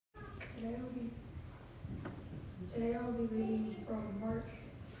Today I'll be reading from Mark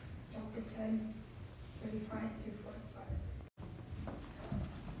chapter 10, 35 through 45.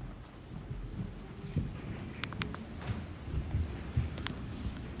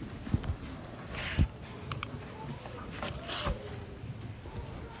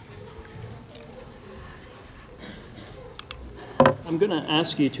 I'm going to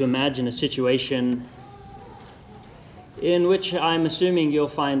ask you to imagine a situation in which I'm assuming you'll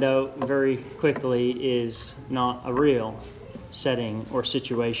find out very quickly is not a real setting or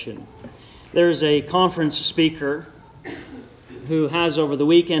situation. There's a conference speaker who has over the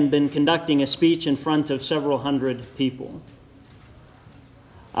weekend been conducting a speech in front of several hundred people.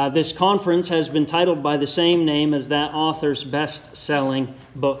 This conference has been titled by the same name as that author's best-selling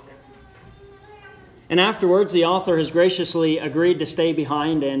book. And afterwards, the author has graciously agreed to stay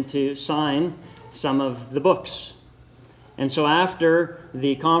behind and to sign some of the books. And so after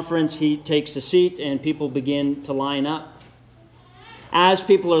the conference, he takes a seat and people begin to line up. As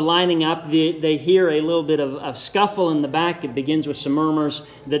people are lining up, they hear a little bit of scuffle in the back. It begins with some murmurs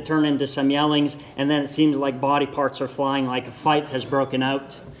that turn into some yellings, and then it seems like body parts are flying, like a fight has broken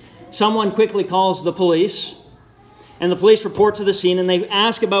out. Someone quickly calls the police, and the police report to the scene, and they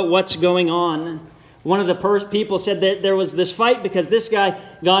ask about what's going on. One of the people said that there was this fight because this guy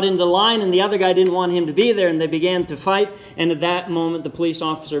got into line and the other guy didn't want him to be there, and they began to fight. And at that moment, the police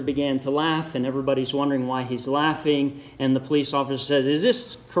officer began to laugh, and everybody's wondering why he's laughing. And the police officer says, "Is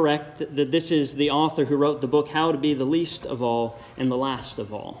this correct that this is the author who wrote the book, How to Be the Least of All and the Last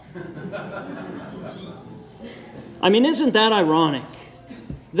of All?" I mean, isn't that ironic?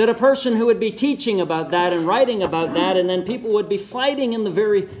 That a person who would be teaching about that and writing about that, and then people would be fighting in the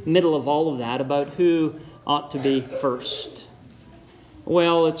very middle of all of that about who ought to be first.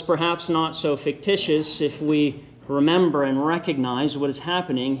 Well, it's perhaps not so fictitious if we remember and recognize what is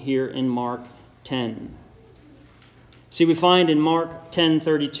happening here in Mark 10. See, we find in Mark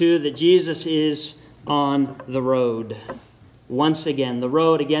 10:32 that Jesus is on the road. Once again, the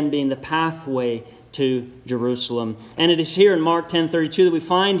road again being the pathway to Jerusalem. And it is here in Mark 10:32 that we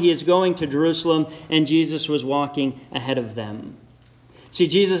find he is going to Jerusalem and Jesus was walking ahead of them. See,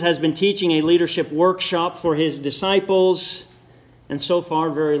 Jesus has been teaching a leadership workshop for his disciples, and so far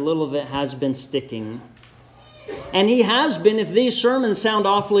very little of it has been sticking. And he has been, if these sermons sound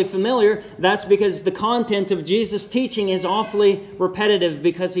awfully familiar, that's because the content of Jesus' teaching is awfully repetitive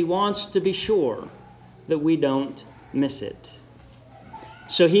because he wants to be sure that we don't miss it.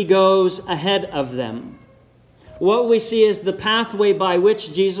 So he goes ahead of them. What we see is the pathway by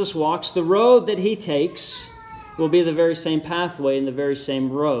which Jesus walks, the road that he takes, will be the very same pathway and the very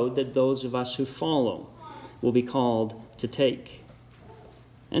same road that those of us who follow will be called to take.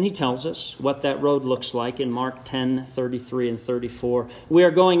 And he tells us what that road looks like in Mark 10:33 and 34. We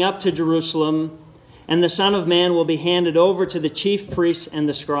are going up to Jerusalem, and the Son of Man will be handed over to the chief priests and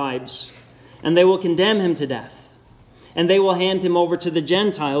the scribes, and they will condemn him to death. And they will hand him over to the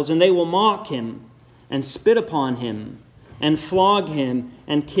Gentiles, and they will mock him, and spit upon him, and flog him,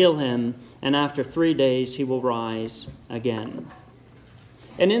 and kill him, and after 3 days he will rise again.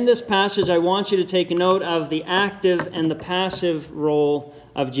 And in this passage, I want you to take note of the active and the passive role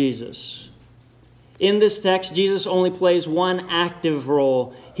of Jesus. In this text, Jesus only plays one active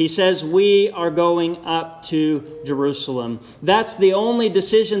role. He says, we are going up to Jerusalem. That's the only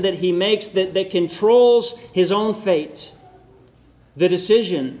decision that he makes that controls his own fate. The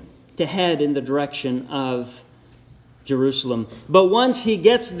decision to head in the direction of Jerusalem. But once he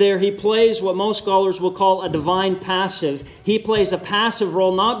gets there, he plays what most scholars will call a divine passive. He plays a passive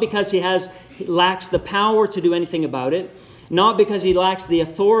role, not because he lacks the power to do anything about it, not because he lacks the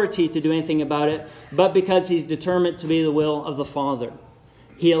authority to do anything about it, but because he's determined to be the will of the Father.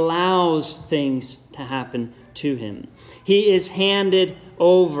 He allows things to happen to him. He is handed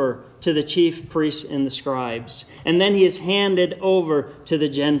over to the chief priests and the scribes. And then he is handed over to the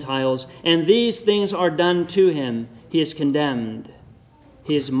Gentiles. And these things are done to him. He is condemned.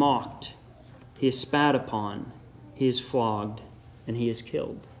 He is mocked. He is spat upon. He is flogged. And he is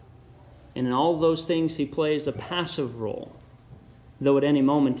killed. And in all those things he plays a passive role. Though at any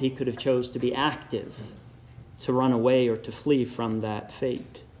moment he could have chose to be active, to run away or to flee from that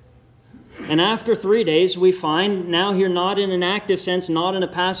fate. And after 3 days, we find now here not in an active sense, not in a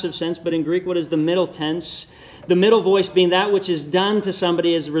passive sense, but in Greek what is the middle tense. The middle voice being that which is done to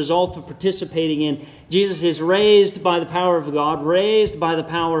somebody as a result of participating in. Jesus is raised by the power of God, raised by the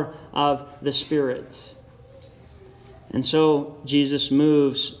power of the Spirit. And so Jesus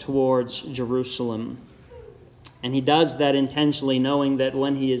moves towards Jerusalem. And he does that intentionally, knowing that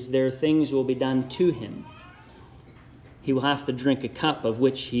when he is there, things will be done to him. he will have to drink a cup of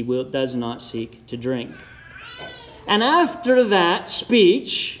which he does not seek to drink. And after that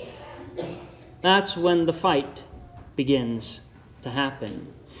speech, that's when the fight begins to happen.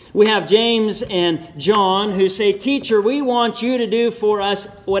 We have James and John who say, "Teacher, we want you to do for us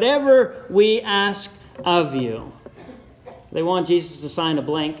whatever we ask of you." They want Jesus to sign a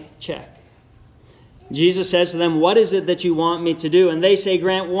blank check. Jesus says to them, "What is it that you want me to do?" And they say,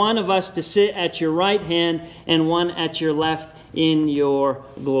 "Grant one of us to sit at your right hand and one at your left in your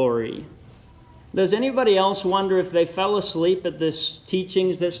glory." Does anybody else wonder if they fell asleep at this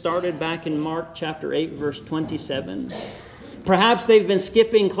teachings that started back in Mark chapter 8, verse 27? Perhaps they've been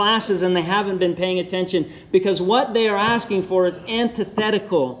skipping classes and they haven't been paying attention, because what they are asking for is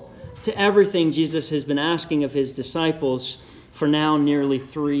antithetical to everything Jesus has been asking of his disciples for now nearly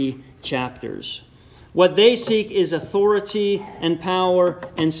 3 chapters. What they seek is authority and power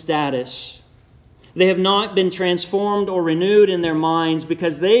and status. They have not been transformed or renewed in their minds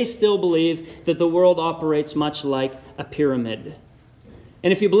because they still believe that the world operates much like a pyramid.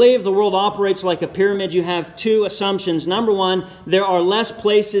 And if you believe the world operates like a pyramid, you have 2 assumptions. Number 1, there are less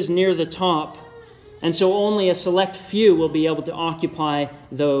places near the top, and so only a select few will be able to occupy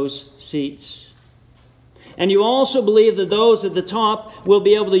those seats. And you also believe that those at the top will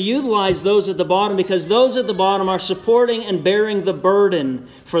be able to utilize those at the bottom, because those at the bottom are supporting and bearing the burden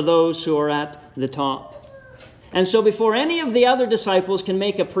for those who are at the top. And so before any of the other disciples can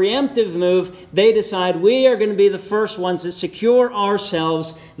make a preemptive move, they decide we are going to be the first ones to secure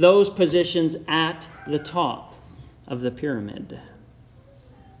ourselves those positions at the top of the pyramid.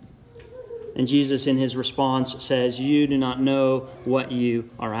 And Jesus in his response says, "You do not know what you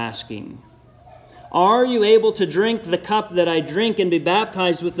are asking. Are you able to drink the cup that I drink and be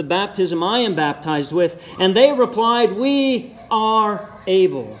baptized with the baptism I am baptized with?" And they replied, "We are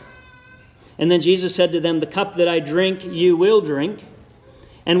able." And then Jesus said to them, "The cup that I drink, you will drink.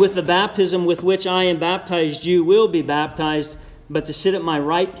 And with the baptism with which I am baptized, you will be baptized. But to sit at my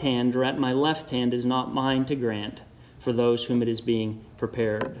right hand or at my left hand is not mine to grant, for those whom it is being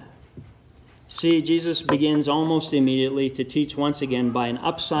prepared." See, Jesus begins almost immediately to teach once again by an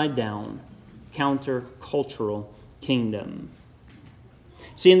upside-down, counter-cultural kingdom.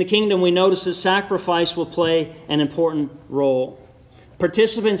 See, in the kingdom, we notice that sacrifice will play an important role.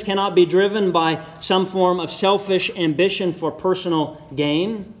 Participants cannot be driven by some form of selfish ambition for personal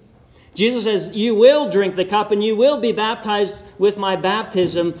gain. Jesus says, "You will drink the cup and you will be baptized with my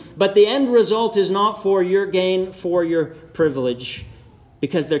baptism, but the end result is not for your gain, for your privilege,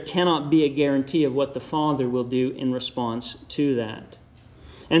 because there cannot be a guarantee of what the Father will do in response to that."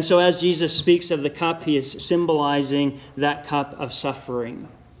 And so as Jesus speaks of the cup, he is symbolizing that cup of suffering,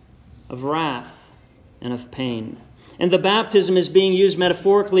 of wrath, and of pain. And the baptism is being used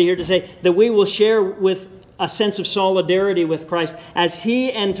metaphorically here to say that we will share with a sense of solidarity with Christ. As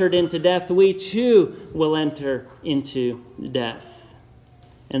he entered into death, we too will enter into death.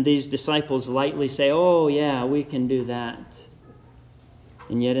 And these disciples lightly say, "Oh yeah, we can do that."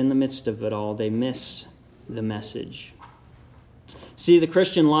 And yet in the midst of it all, they miss the message. See, the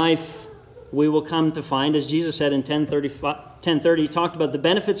Christian life, we will come to find, as Jesus said in 10:30, he talked about the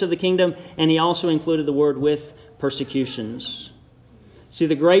benefits of the kingdom, and he also included the word "with persecutions." See,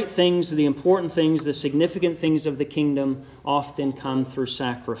 the great things, the important things, the significant things of the kingdom often come through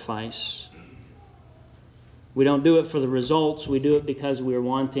sacrifice. We don't do it for the results. We do it because we are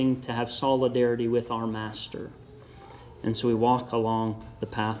wanting to have solidarity with our Master. And so we walk along the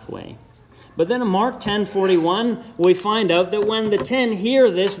pathway. But then in Mark 10:41, we find out that when the 10 hear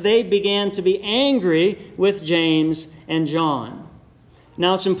this, they began to be angry with James and John.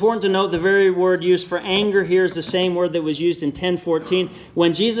 Now it's important to note the very word used for anger here is the same word that was used in 10:14.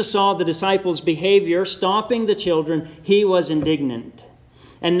 When Jesus saw the disciples' behavior, stopping the children, he was indignant.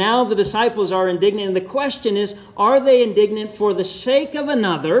 And now the disciples are indignant. And the question is, are they indignant for the sake of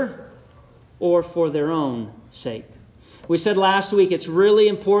another or for their own sake? We said last week it's really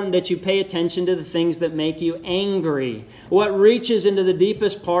important that you pay attention to the things that make you angry, what reaches into the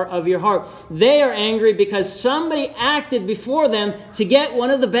deepest part of your heart. They are angry because somebody acted before them to get one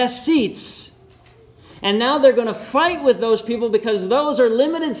of the best seats. And now they're going to fight with those people because those are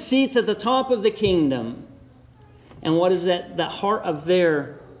limited seats at the top of the kingdom. And what is at the heart of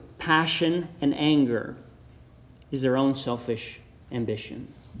their passion and anger is their own selfish ambition.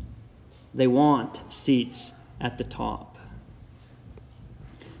 They want seats at the top.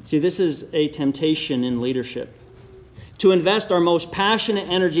 See, this is a temptation in leadership, to invest our most passionate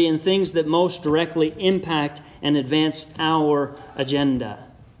energy in things that most directly impact and advance our agenda.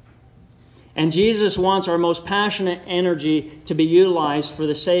 And Jesus wants our most passionate energy to be utilized for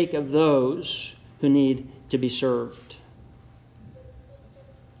the sake of those who need to be served.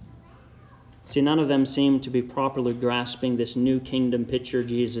 See, none of them seem to be properly grasping this new kingdom picture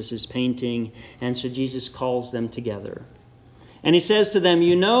Jesus is painting, and so Jesus calls them together. And he says to them,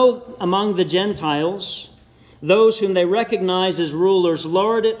 you know, among the Gentiles, those whom they recognize as rulers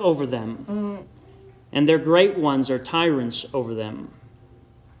lord it over them, and their great ones are tyrants over them.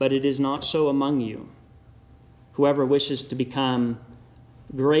 But it is not so among you. Whoever wishes to become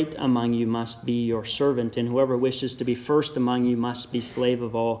great among you must be your servant, and whoever wishes to be first among you must be slave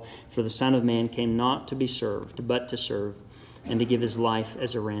of all. For the Son of Man came not to be served, but to serve, and to give his life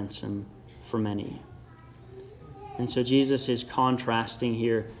as a ransom for many. And so Jesus is contrasting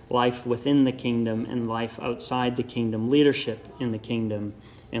here life within the kingdom and life outside the kingdom, leadership in the kingdom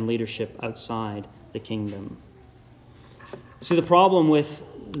and leadership outside the kingdom. See, the problem with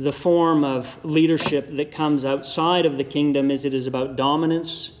the form of leadership that comes outside of the kingdom is it is about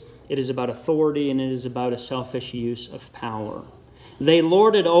dominance, it is about authority, and it is about a selfish use of power. They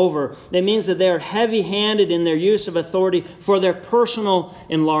lord it over. That means that they are heavy-handed in their use of authority for their personal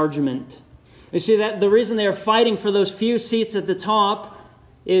enlargement. You see, that the reason they are fighting for those few seats at the top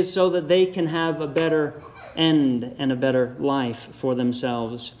is so that they can have a better end and a better life for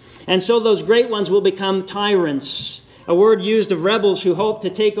themselves. And so those great ones will become tyrants, a word used of rebels who hope to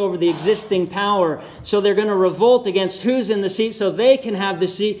take over the existing power. So they're going to revolt against who's in the seat so they can have the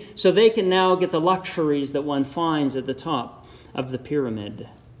seat, so they can now get the luxuries that one finds at the top of the pyramid.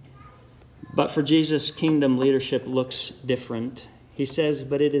 But for Jesus' kingdom, leadership looks different. He says,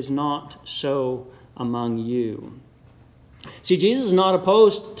 but it is not so among you. See, Jesus is not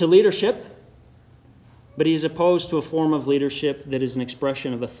opposed to leadership, but he is opposed to a form of leadership that is an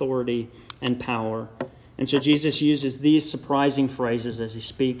expression of authority and power. And so Jesus uses these surprising phrases as he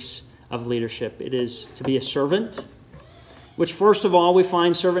speaks of leadership. It is to be a servant, which first of all we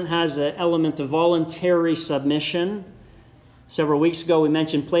find servant has an element of voluntary submission. Several weeks ago we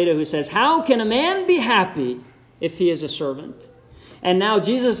mentioned Plato, who says, how can a man be happy if he is a servant? And now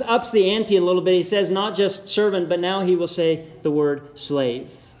Jesus ups the ante a little bit. He says not just servant, but now he will say the word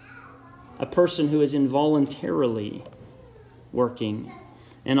slave. A person who is involuntarily working.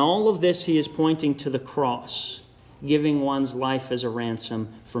 And all of this he is pointing to the cross, giving one's life as a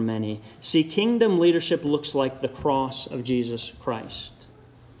ransom for many. See, kingdom leadership looks like the cross of Jesus Christ.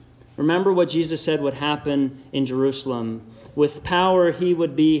 Remember what Jesus said would happen in Jerusalem. With power he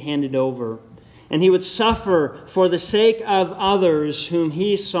would be handed over, and he would suffer for the sake of others whom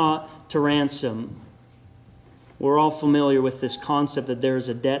he sought to ransom. We're all familiar with this concept that there is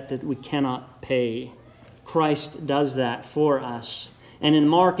a debt that we cannot pay. Christ does that for us. And in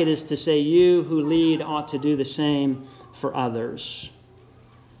Mark it is to say, you who lead ought to do the same for others.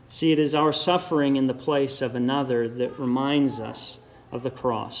 See, it is our suffering in the place of another that reminds us of the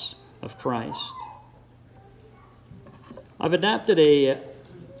cross of Christ. I've adapted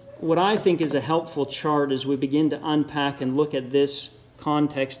what I think is a helpful chart as we begin to unpack and look at this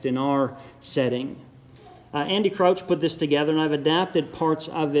context in our setting. Andy Crouch put this together, and I've adapted parts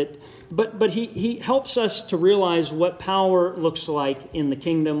of it. But he helps us to realize what power looks like in the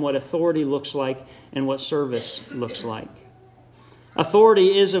kingdom, what authority looks like, and what service looks like.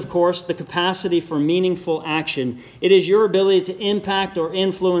 Authority is, of course, the capacity for meaningful action. It is your ability to impact or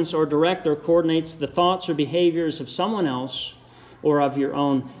influence or direct or coordinate the thoughts or behaviors of someone else or of your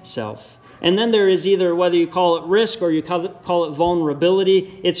own self. And then there is either, whether you call it risk or you call it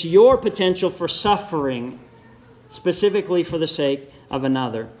vulnerability, it's your potential for suffering, specifically for the sake of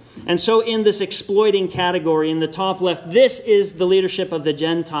another. And so in this exploiting category, in the top left, this is the leadership of the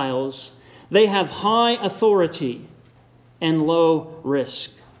Gentiles. They have high authority and low risk.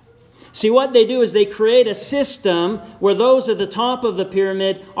 See, what they do is they create a system where those at the top of the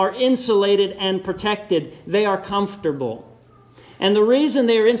pyramid are insulated and protected. They are comfortable. And the reason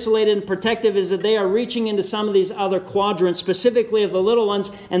they are insulated and protective is that they are reaching into some of these other quadrants, specifically of the little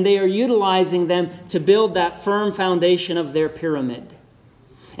ones, and they are utilizing them to build that firm foundation of their pyramid.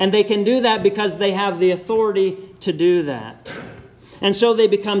 And they can do that because they have the authority to do that. And so they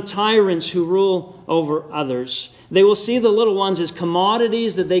become tyrants who rule over others. They will see the little ones as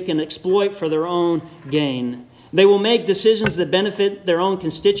commodities that they can exploit for their own gain. They will make decisions that benefit their own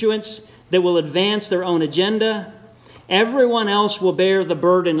constituents, that will advance their own agenda. Everyone else will bear the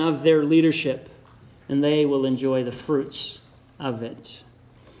burden of their leadership, and they will enjoy the fruits of it.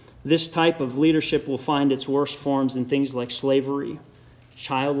 This type of leadership will find its worst forms in things like slavery,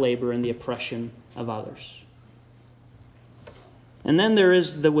 child labor, and the oppression of others. And then there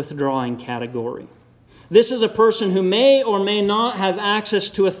is the withdrawing category. This is a person who may or may not have access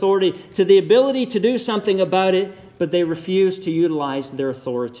to authority, to the ability to do something about it, but they refuse to utilize their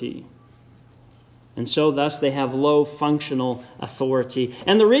authority. And so thus they have low functional authority.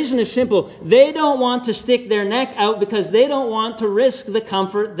 And the reason is simple. They don't want to stick their neck out because they don't want to risk the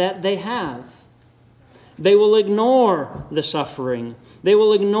comfort that they have. They will ignore the suffering. They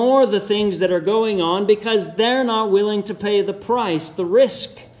will ignore the things that are going on because they're not willing to pay the price, the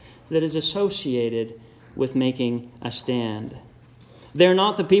risk that is associated with making a stand. They're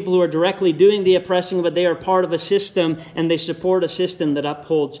not the people who are directly doing the oppressing, but they are part of a system, and they support a system that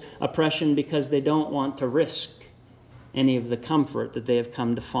upholds oppression because they don't want to risk any of the comfort that they have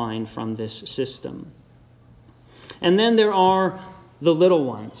come to find from this system. And then there are the little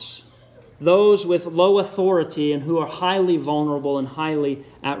ones, those with low authority and who are highly vulnerable and highly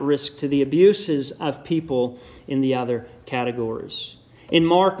at risk to the abuses of people in the other categories. In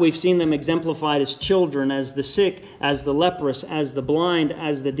Mark, we've seen them exemplified as children, as the sick, as the leprous, as the blind,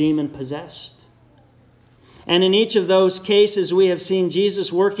 as the demon-possessed. And in each of those cases, we have seen Jesus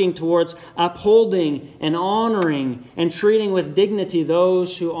working towards upholding and honoring and treating with dignity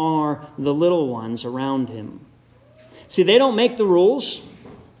those who are the little ones around him. See, they don't make the rules,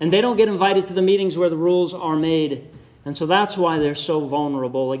 and they don't get invited to the meetings where the rules are made. And so that's why they're so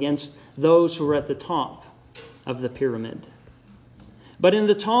vulnerable against those who are at the top of the pyramid. But in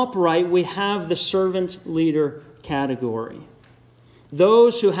the top right, we have the servant leader category.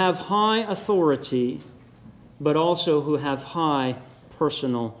 Those who have high authority, but also who have high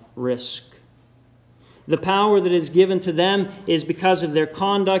personal risk. The power that is given to them is because of their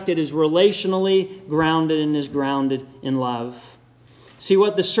conduct. It is relationally grounded and is grounded in love. See,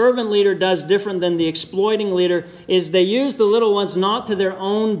 what the servant leader does different than the exploiting leader is they use the little ones not to their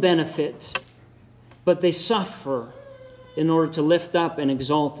own benefit, but they suffer in order to lift up and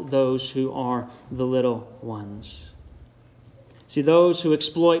exalt those who are the little ones. See, those who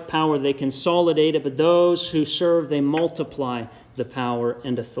exploit power, they consolidate it, but those who serve, they multiply the power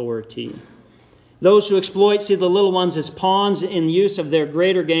and authority. Those who exploit see the little ones as pawns in use of their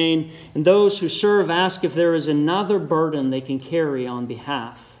greater gain, and those who serve ask if there is another burden they can carry on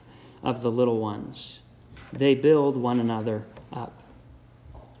behalf of the little ones. They build one another up.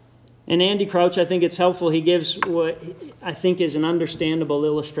 And Andy Crouch, I think it's helpful. He gives what I think is an understandable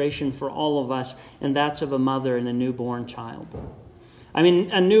illustration for all of us, and that's of a mother and a newborn child. I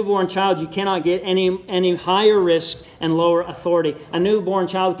mean, a newborn child, you cannot get any higher risk and lower authority. A newborn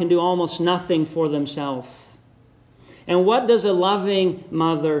child can do almost nothing for themselves. And what does a loving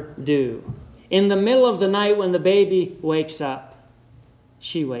mother do? In the middle of the night when the baby wakes up,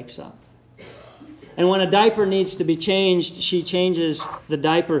 she wakes up. And when a diaper needs to be changed, she changes the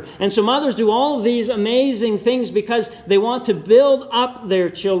diaper. And so mothers do all of these amazing things because they want to build up their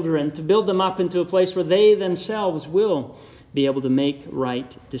children, to build them up into a place where they themselves will be able to make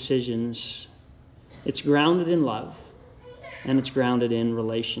right decisions. It's grounded in love, and it's grounded in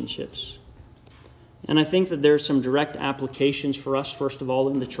relationships. And I think that there are some direct applications for us, first of all,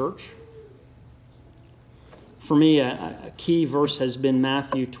 in the church. For me, a key verse has been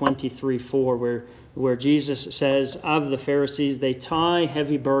Matthew 23:4, where Jesus says of the Pharisees, they tie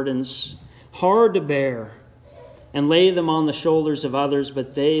heavy burdens, hard to bear, and lay them on the shoulders of others,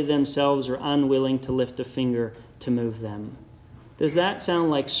 but they themselves are unwilling to lift a finger to move them. Does that sound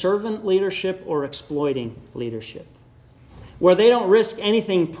like servant leadership or exploiting leadership? Where they don't risk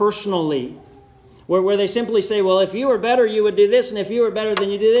anything personally, where they simply say, well, if you were better, you would do this, and if you were better, then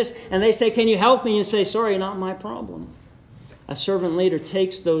you do this. And they say, can you help me? And you say, sorry, not my problem. A servant leader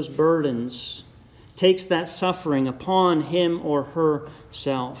takes those burdens, takes that suffering upon him or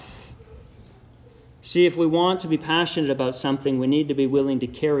herself. See, if we want to be passionate about something, we need to be willing to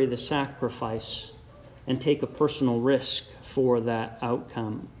carry the sacrifice and take a personal risk for that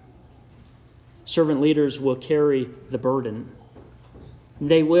outcome. Servant leaders will carry the burden.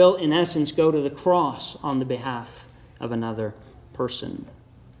 They will, in essence, go to the cross on the behalf of another person.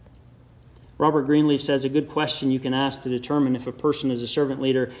 Robert Greenleaf says a good question you can ask to determine if a person is a servant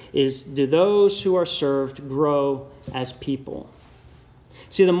leader is, do those who are served grow as people?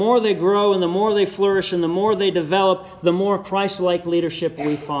 See, the more they grow and the more they flourish and the more they develop, the more Christ-like leadership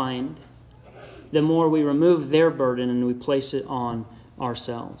we find. The more we remove their burden and we place it on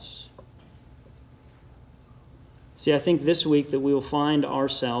ourselves. See, I think this week that we will find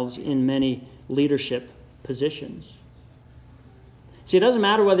ourselves in many leadership positions. See, it doesn't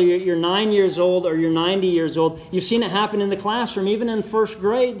matter whether you're 9 years old or you're 90 years old. You've seen it happen in the classroom, even in first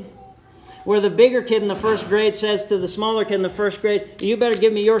grade, where the bigger kid in the first grade says to the smaller kid in the first grade, you better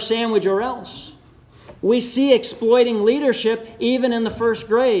give me your sandwich or else. We see exploiting leadership even in the first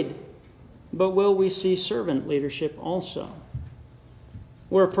grade. But will we see servant leadership also?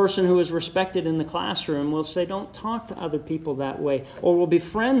 Where a person who is respected in the classroom will say, don't talk to other people that way, or will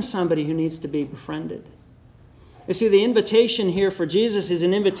befriend somebody who needs to be befriended. You see, the invitation here for Jesus is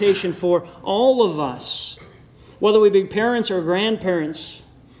an invitation for all of us, whether we be parents or grandparents,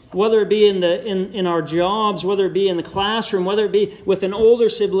 whether it be in our jobs, whether it be in the classroom, whether it be with an older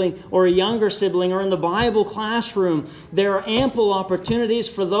sibling or a younger sibling, or in the Bible classroom. There are ample opportunities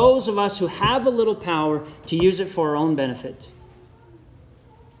for those of us who have a little power to use it for our own benefit.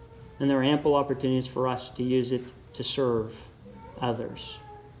 And there are ample opportunities for us to use it to serve others.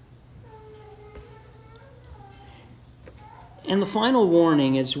 And the final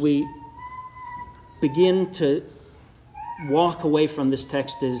warning as we begin to walk away from this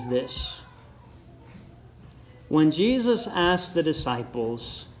text is this. When Jesus asked the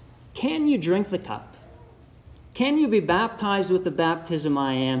disciples, "Can you drink the cup? Can you be baptized with the baptism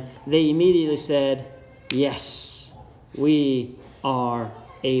I am?" they immediately said, "Yes, we are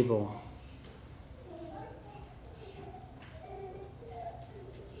able."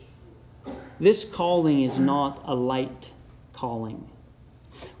 This calling is not a light calling.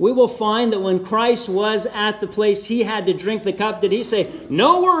 We will find that when Christ was at the place he had to drink the cup, did he say,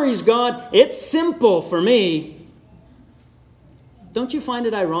 "No worries, God, it's simple for me"? Don't you find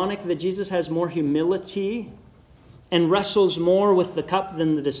it ironic that Jesus has more humility and wrestles more with the cup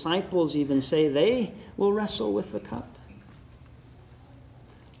than the disciples even say they will wrestle with the cup?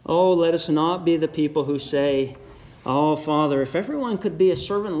 Oh, let us not be the people who say, "Oh, Father, if everyone could be a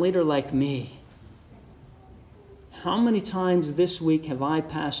servant leader like me." How many times this week have I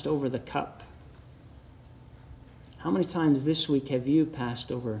passed over the cup? How many times this week have you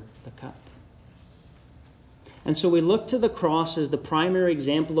passed over the cup? And so we look to the cross as the primary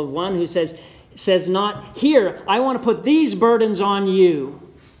example of one who says not, "Here, I want to put these burdens on you."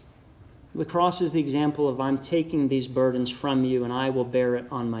 The cross is the example of, "I'm taking these burdens from you and I will bear it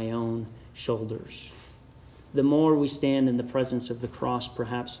on my own shoulders." The more we stand in the presence of the cross,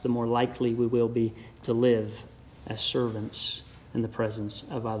 perhaps the more likely we will be to live as servants in the presence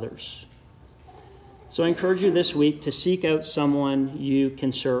of others. So I encourage you this week to seek out someone you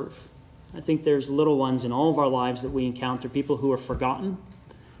can serve. I think there's little ones in all of our lives that we encounter, people who are forgotten,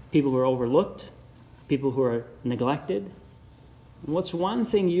 people who are overlooked, people who are neglected. And what's one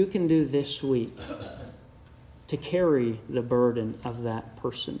thing you can do this week to carry the burden of that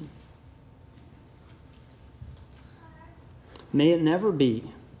person? May it never be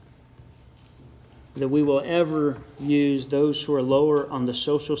that we will ever use those who are lower on the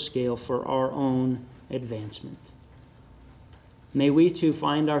social scale for our own advancement. May we too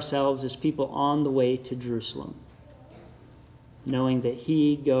find ourselves as people on the way to Jerusalem, knowing that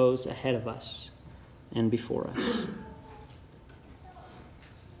He goes ahead of us and before us.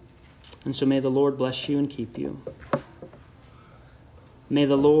 And so may the Lord bless you and keep you. May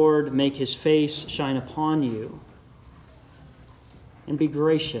the Lord make His face shine upon you and be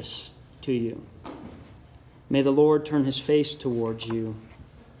gracious to you. May the Lord turn His face towards you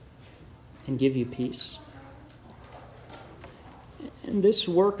and give you peace. And this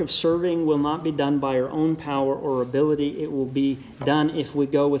work of serving will not be done by our own power or ability. It will be done if we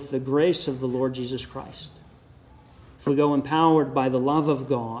go with the grace of the Lord Jesus Christ. If we go empowered by the love of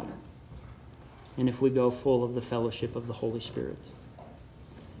God, and if we go full of the fellowship of the Holy Spirit.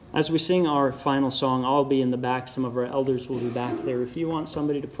 As we sing our final song, I'll be in the back. Some of our elders will be back there. If you want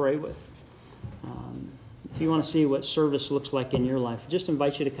somebody to pray with, if you want to see what service looks like in your life, I just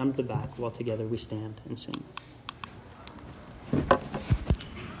invite you to come to the back while together we stand and sing.